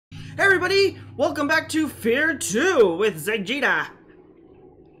Hey everybody, welcome back to F.E.A.R 2 with Zegjita.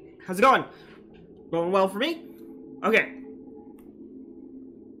 How's it going? Going well for me? Okay.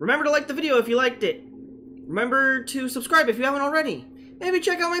 Remember to like the video if you liked it. Remember to subscribe if you haven't already. Maybe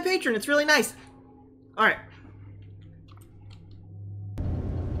check out my Patreon, it's really nice. Alright.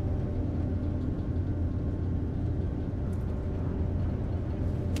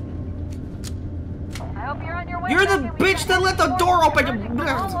 You're the bitch that let the door open!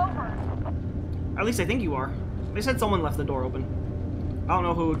 At least I think you are. They said someone left the door open. I don't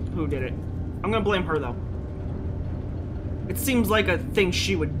know who did it. I'm gonna blame her though. It seems like a thing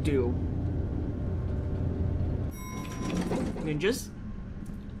she would do. Ninjas?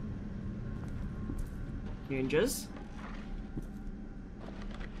 Ninjas?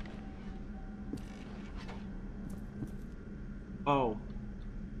 Oh.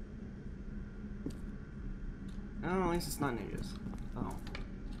 Oh, at least it's not ninjas. Oh.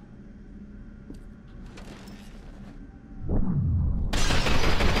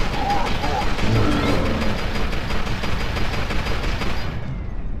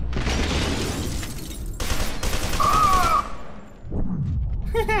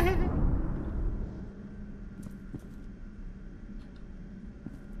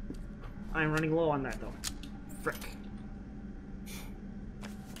 I'm running low on that though. Frick.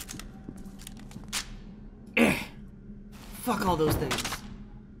 Fuck all those things.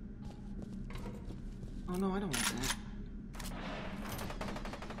 Oh no, I don't want that.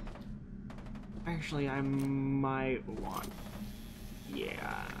 Actually, I might want...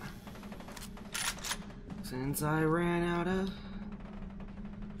 Yeah. Since I ran out of...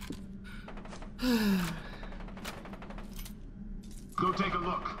 Go take a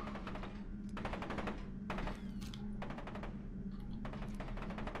look.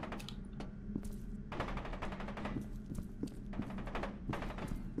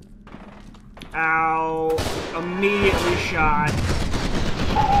 Ow. Immediately shot.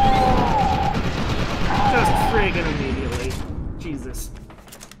 Just friggin' immediately. Jesus.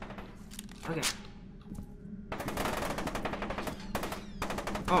 Okay.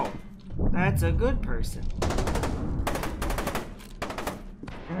 Oh. That's a good person.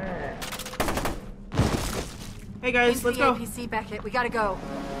 Hey guys, let's go. APC Beckett, we gotta go.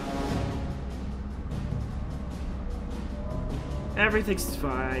 Everything's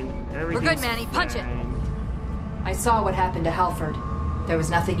fine. We're good, Manny. Punch it. I saw what happened to Halford. There was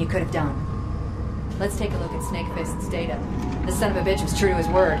nothing you could have done. Let's take a look at Snakefist's data. This son of a bitch was true to his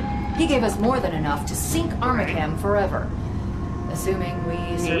word. He gave us more than enough to sink Armacam forever. Assuming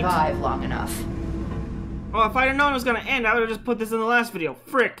we survive long enough. Well, if I'd have known it was gonna end, I would have just put this in the last video.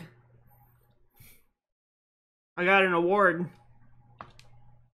 Frick. I got an award.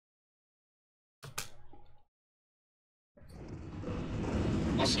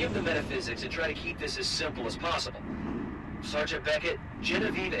 I'll skip the metaphysics and try to keep this as simple as possible. Sergeant Beckett,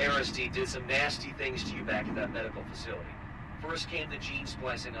 Genevieve Aristide did some nasty things to you back at that medical facility. First came the gene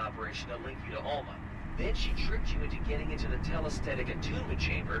splicing operation to link you to Alma. Then she tricked you into getting into the telesthetic attunement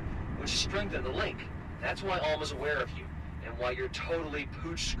chamber, which strengthened the link. That's why Alma's aware of you, and why you're totally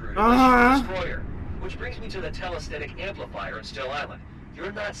pooch-screwed unless you destroy her. Which brings me to the telesthetic amplifier in Still Island.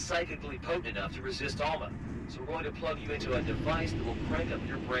 You're not psychically potent enough to resist Alma. So we're going to plug you into a device that will crank up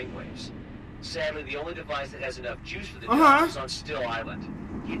your brainwaves. Sadly, the only device that has enough juice for the job is on Still Island,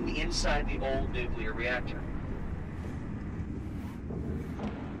 hidden inside the old nuclear reactor.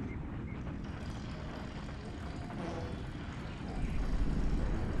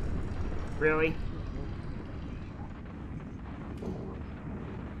 Really?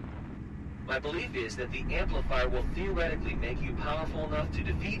 My belief is that the amplifier will theoretically make you powerful enough to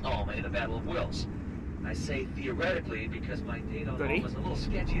defeat Alma in a battle of wills. I say theoretically because my data on Alma's a little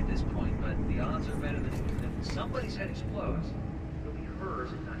sketchy at this point, but the odds are better than if somebody's head explodes. It'll be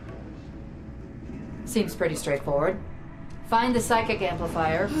hers and not yours. Seems pretty straightforward. Find the psychic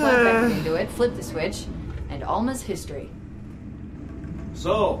amplifier, plug back into it, flip the switch, and Alma's history.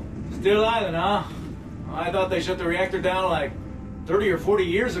 So, Still Island, huh? I thought they shut the reactor down like 30 or 40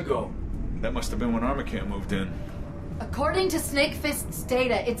 years ago. That must have been when Armacam moved in. According to Snakefist's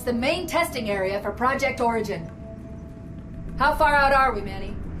data, it's the main testing area for Project Origin. How far out are we,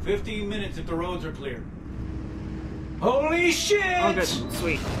 Manny? 15 minutes if the roads are clear. Holy shit! Oh, good.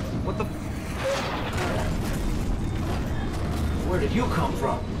 Sweet. What the... Where did you come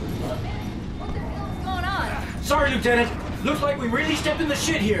from? What the hell's going on? Sorry, Lieutenant. Looks like we really stepped in the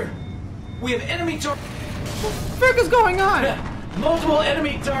shit here. We have enemy targets. What the frick is going on? Multiple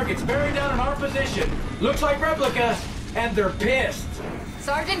enemy targets bearing down on our position. Looks like replicas, and they're pissed.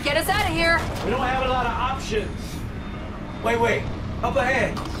 Sergeant, get us out of here! We don't have a lot of options. Wait, up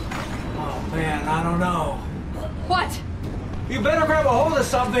ahead. Oh man, I don't know. What? You better grab a hold of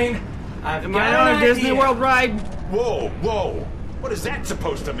something. I've Am got I on an a Disney idea. World ride? Whoa, whoa. What is that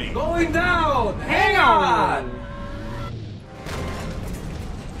supposed to mean? Going down. Hang on!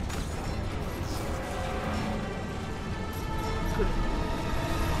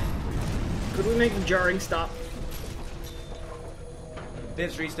 Could we make the jarring stop?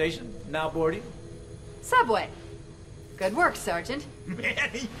 5th Street Station, now boarding. Subway. Good work, Sergeant.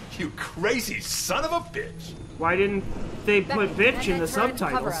 Manny, you crazy son of a bitch. Why didn't they put Becky, bitch in the turret and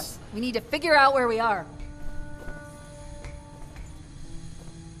cover subtitles? us. We need to figure out where we are.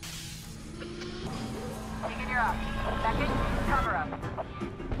 Taking her up. Beckett, cover up.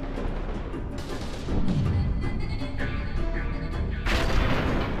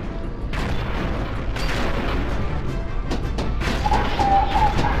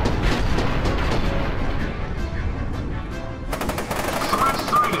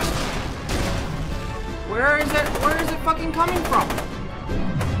 Where is it? Where is it fucking coming from?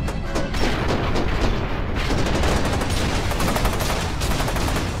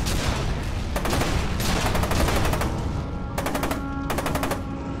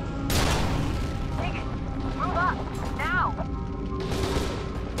 Take it. Move up. Now. Move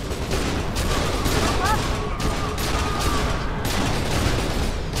up.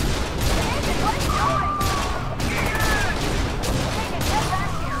 Nathan, what are you doing? Take it. Get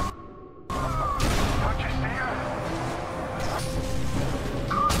back here. Don't you see her?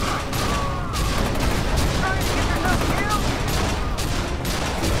 Trying to get yourself killed?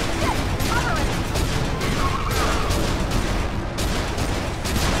 Shit, cover it.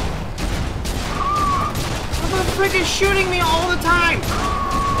 What the frick is shooting me all the time?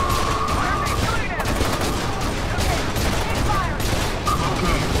 Why are they shooting at us? Okay, keep firing.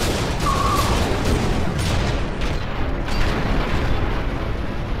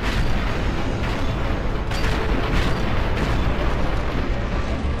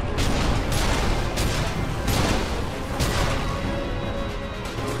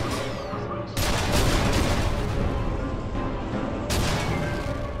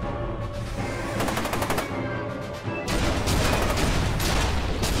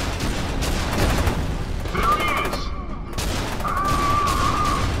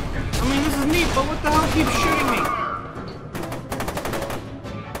 I mean, this is neat, but what the hell keeps shooting me?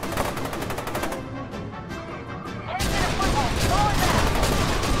 Head to the foothold. Fall back.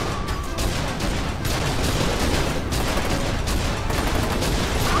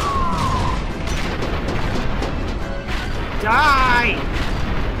 Die!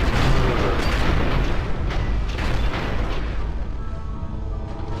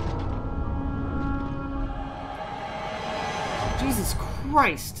 Jesus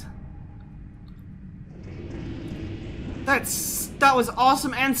Christ. That was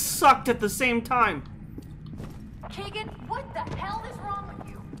awesome and sucked at the same time. Keegan, what the hell is wrong with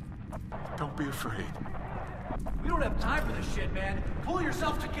you? Don't be afraid. We don't have time for this shit, man. Pull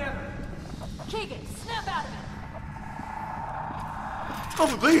yourself together. Keegan, snap out of it.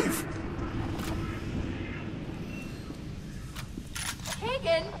 Don't leave.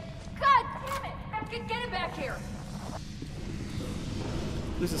 Keegan! God damn it! Get it back here!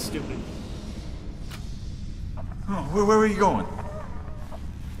 This is stupid. Oh, where are you going?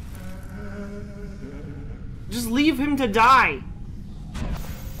 Just leave him to die.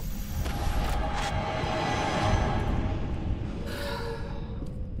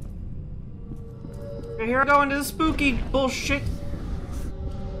 Okay, here I go into the spooky bullshit.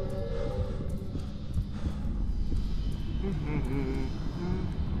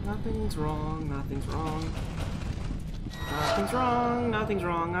 Nothing's wrong, nothing's wrong. Nothing's wrong, nothing's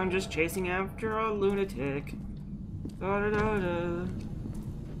wrong. I'm just chasing after a lunatic. Da da da da.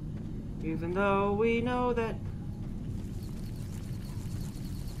 Even though we know that.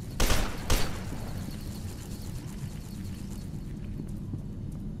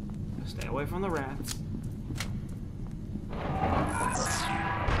 Stay away from the rats.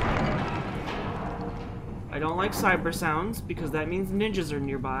 I don't like cyber sounds because that means ninjas are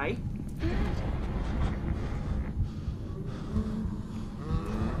nearby.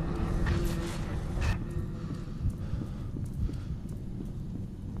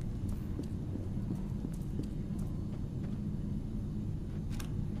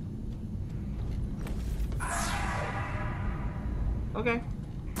 Okay.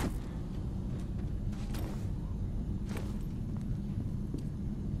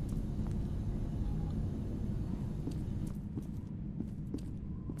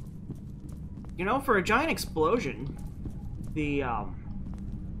 You know, for a giant explosion, the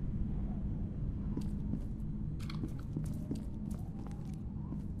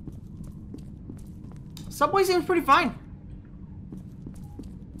Subway seems pretty fine.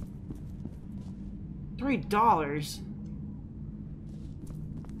 $3.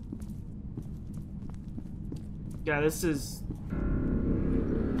 Yeah, this is...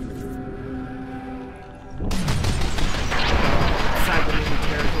 outside the movie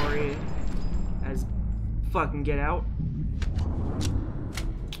territory as fucking Get Out.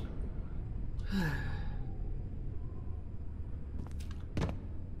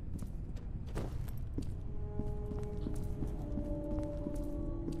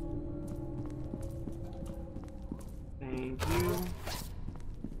 Thank you.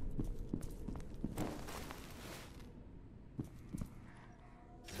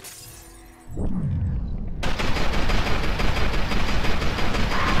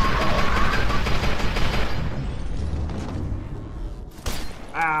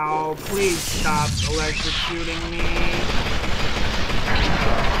 Ow, please stop electrocuting me.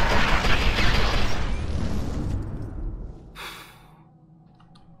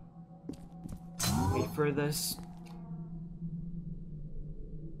 Wait for this.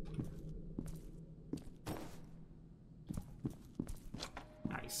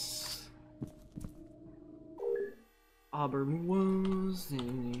 Nice. Auburn was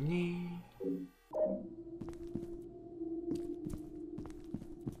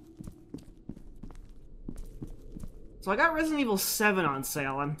So I got Resident Evil 7 on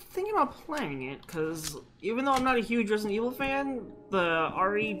sale. I'm thinking about playing it, because even though I'm not a huge Resident Evil fan, the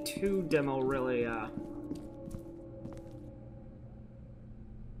RE2 demo really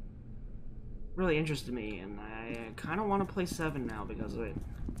interested me, and I kind of want to play 7 now because of it.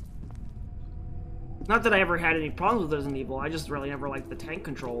 Not that I ever had any problems with Resident Evil, I just really never liked the tank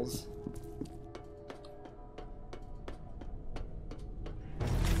controls.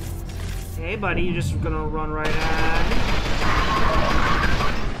 Hey buddy, you're just gonna run right at me.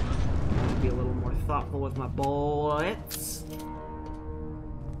 Be a little more thoughtful with my bullets.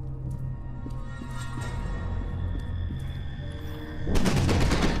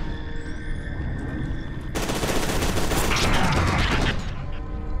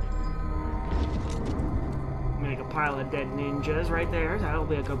 Make a pile of dead ninjas right there. That'll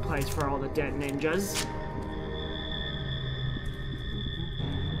be a good place for all the dead ninjas.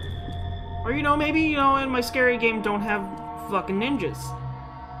 Or, you know, maybe, you know, in my scary game don't have fucking ninjas.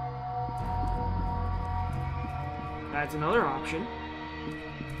 That's another option.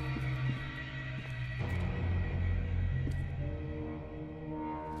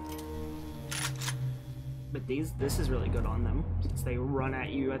 But this is really good on them, since they run at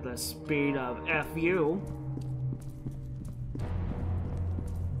you at the speed of F.U.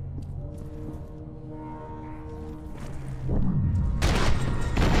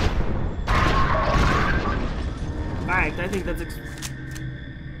 Alright, I think that's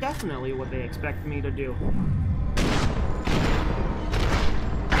definitely what they expect me to do.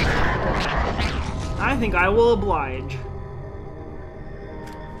 I think I will oblige.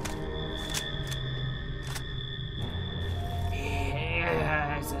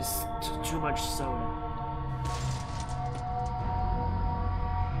 Yeah, this is too much soda.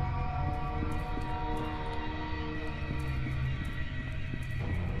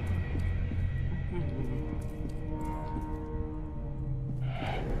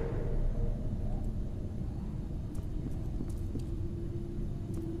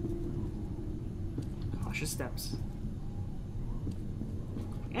 Steps.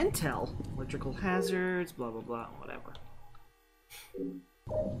 Intel. Electrical hazards, blah blah blah, whatever.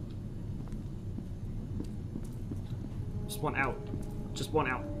 Just one out. Just one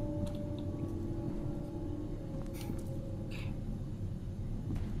out.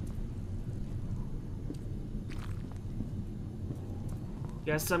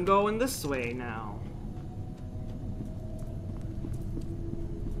 Guess I'm going this way now.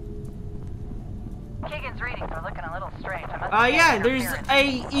 Keegan's readings are looking a little strange. Yeah, there's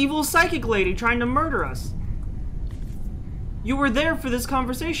a evil psychic lady trying to murder us. You were there for this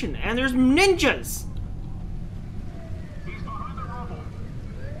conversation, and there's ninjas! He's behind the rubble.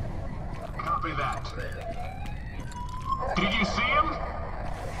 Copy that. Did you see him?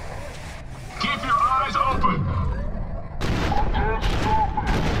 Keep your eyes open!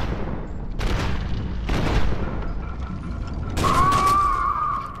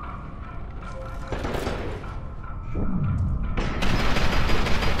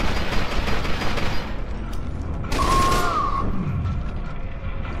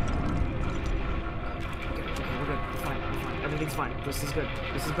 This is good.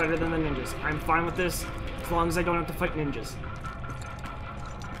 This is better than the ninjas. I'm fine with this, as long as I don't have to fight ninjas.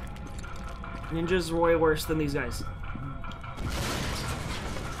 Ninjas are way worse than these guys.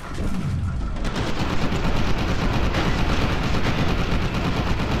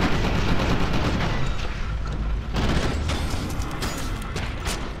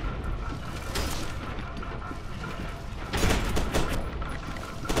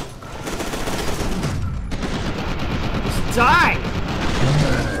 die!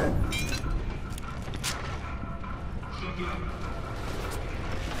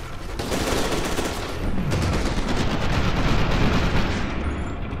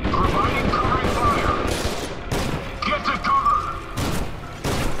 Providing covering fire. Get to cover.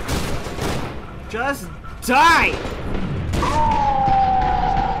 Just die!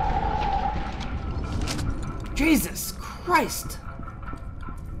 Jesus Christ!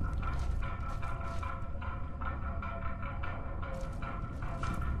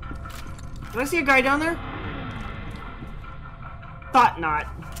 Did I see a guy down there? Thought not.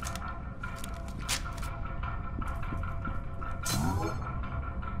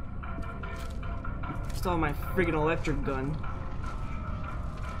 Still have my friggin' electric gun.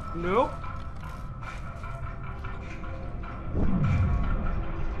 Nope.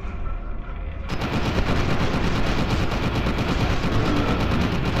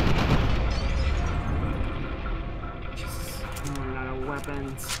 Jesus, I'm running out of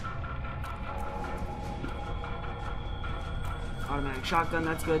weapons. Automatic shotgun,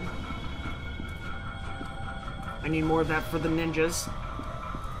 that's good. I need more of that for the ninjas.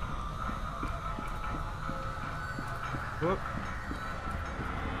 Whoop.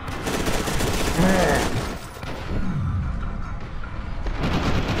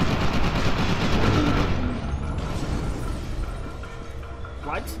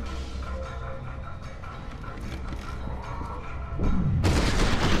 What?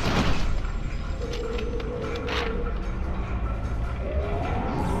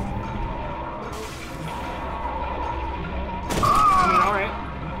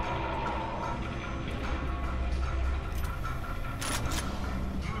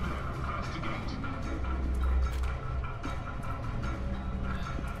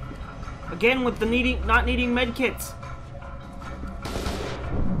 Again with the not needing med kits.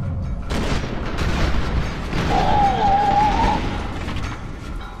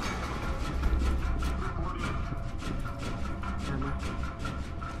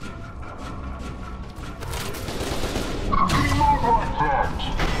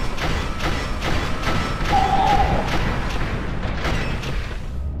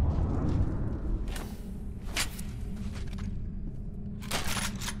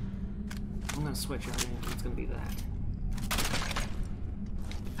 Switch out here. It's gonna be that.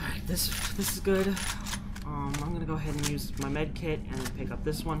 Alright, this is good. I'm gonna go ahead and use my med kit and pick up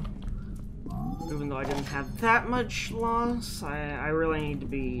this one. Even though I didn't have that much loss, I really need to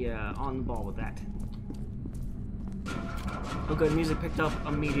be on the ball with that. Oh good, music picked up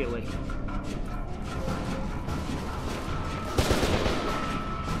immediately.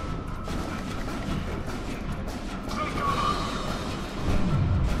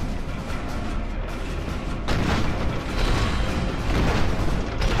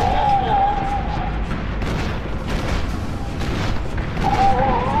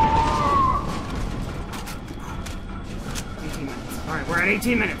 We're at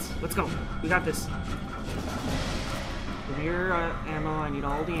 18 minutes. Let's go. We got this. Give me your ammo. I need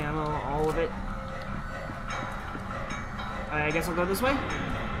all the ammo, all of it. I guess I'll go this way. I'll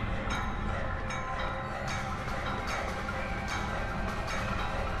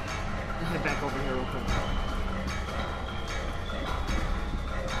head back over here real quick.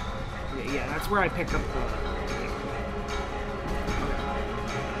 Yeah, that's where I picked up the...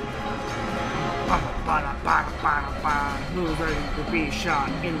 Who's ready to be shot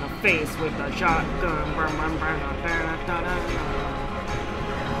in the face with a shotgun?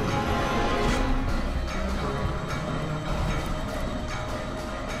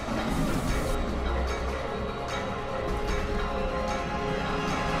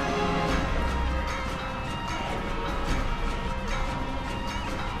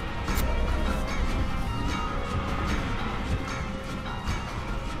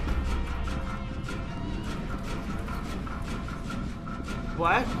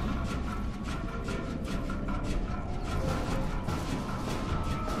 What?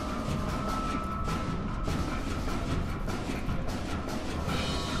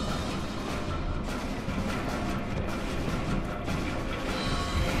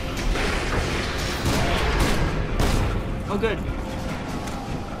 Oh, good.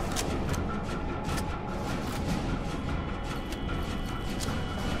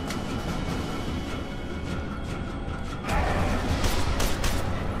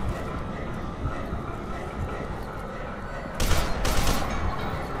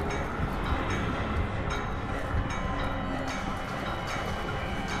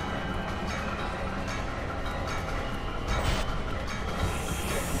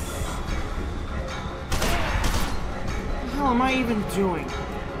 What am I even doing?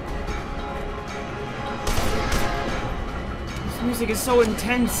 This music is so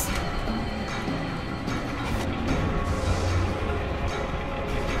intense.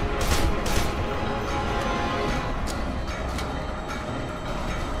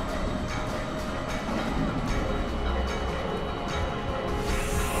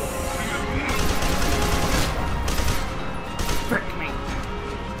 Frick me.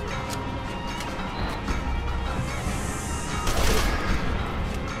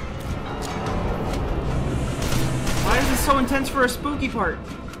 Why is this so intense for a spooky part?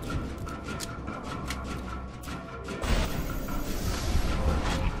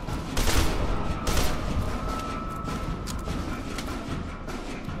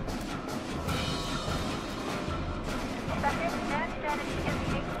 Second, next strategy is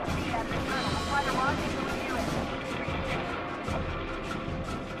the agency at the tunnel. While you're watching the review it.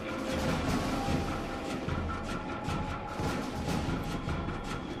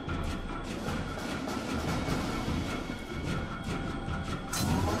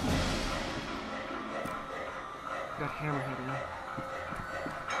 Got hammerhead in it.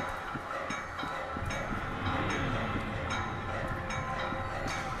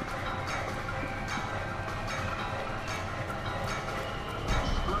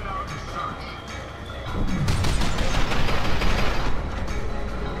 Spread out and search.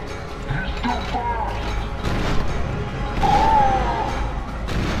 He's too fast.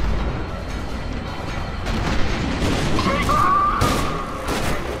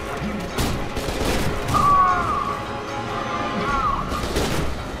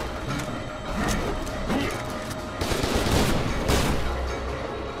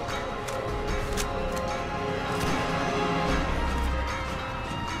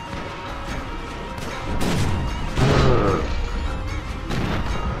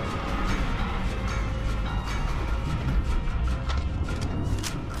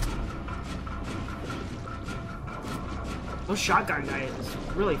 Those shotgun guys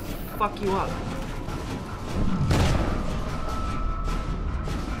really fuck you up.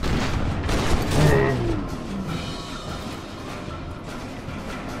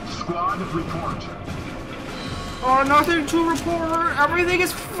 Squad report. Oh, nothing to report. Everything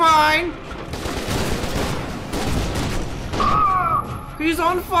is fine. He's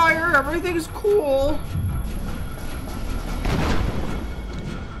on fire. Everything is cool.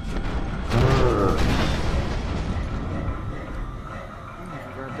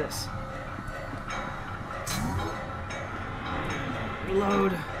 Grab this.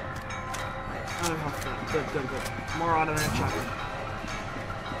 Reload. Another health kit. Good, good, good. More automatic shotgun.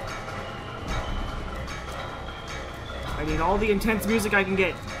 I need all the intense music I can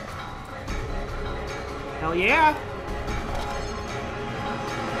get. Hell yeah!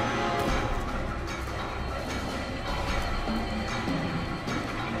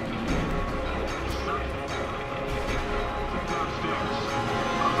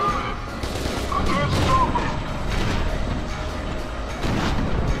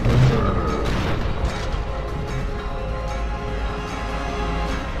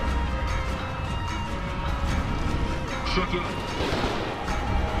 Check in.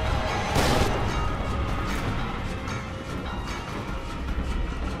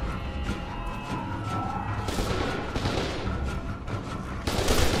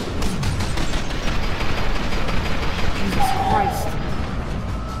 Jesus Christ.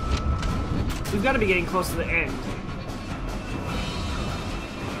 We've got to be getting close to the end.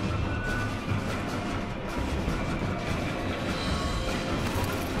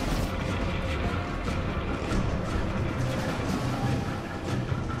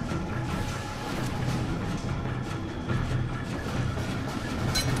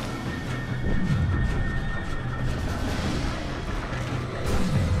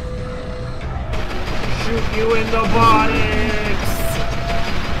 Shoot you in the buttocks!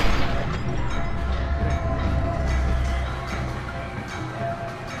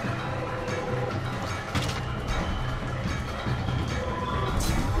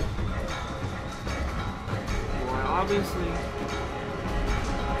 Well, obviously,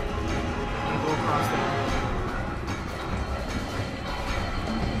 can't go across that.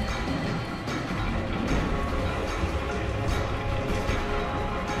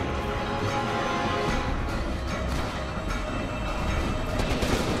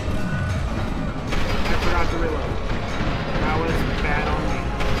 I forgot to reload. That was bad on me.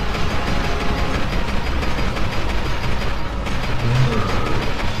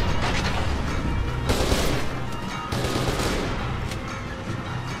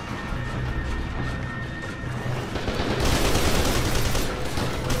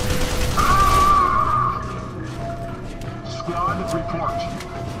 Squad report.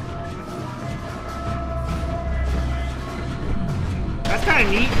 that's kind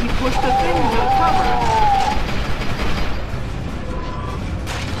of neat. He pushed the thing to the cover.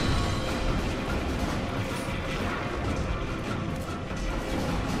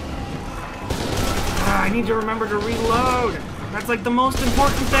 I need to remember to reload. That's like the most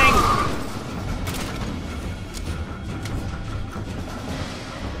important thing.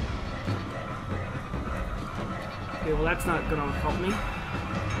 Okay, well that's not gonna help me.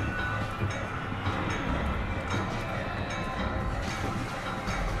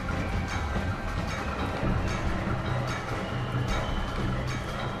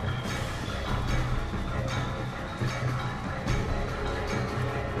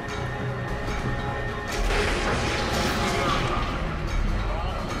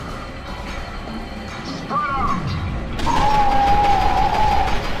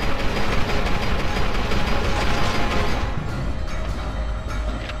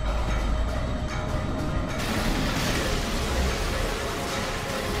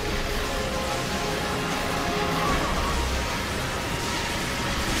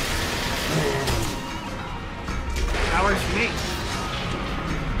 That works for me.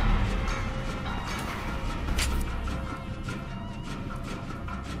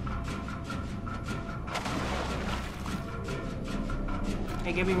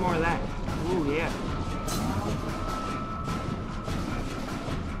 Hey, give me more of that. Ooh, yeah.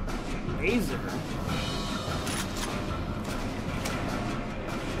 Laser.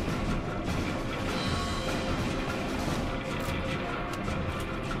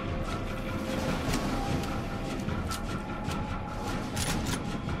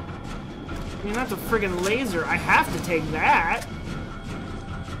 I mean, that's a friggin' laser. I have to take that.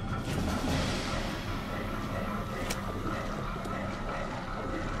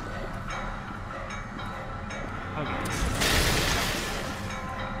 Okay.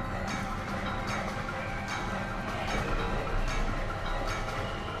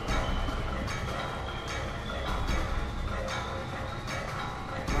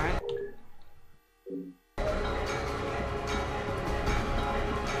 Alright.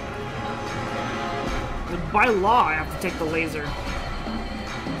 By law, I have to take the laser.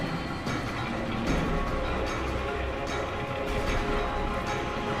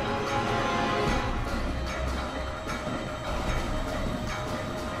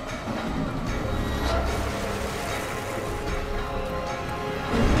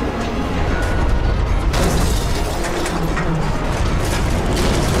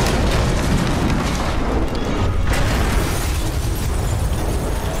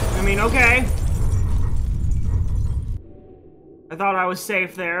 I mean, okay. I thought I was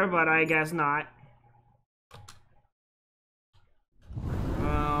safe there, but I guess not.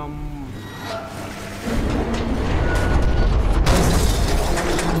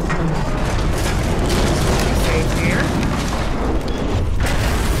 Safe here.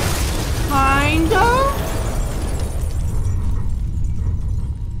 Kinda?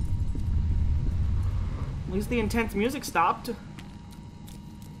 At least the intense music stopped.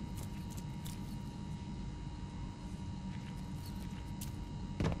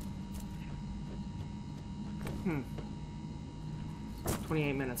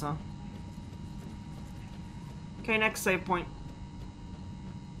 28 minutes, huh? Okay, next save point.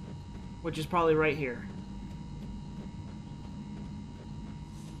 Which is probably right here.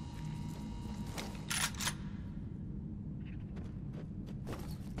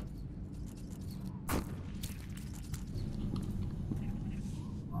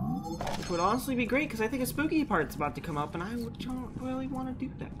 Which would honestly be great, because I think a spooky part's about to come up, and I don't really want to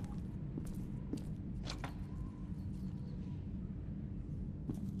do that.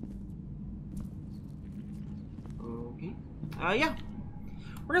 Yeah,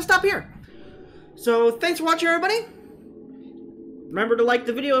 we're gonna stop here. So thanks for watching, everybody. Remember to like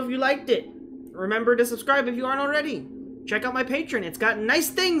the video if you liked it. Remember to subscribe if you aren't already. Check out my Patreon, it's got nice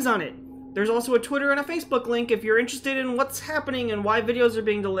things on it. There's also a Twitter and a Facebook link if you're interested in what's happening and why videos are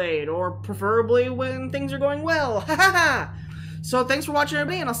being delayed, or preferably when things are going well. So thanks for watching,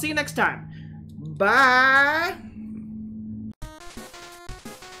 everybody, and I'll see you next time. Bye.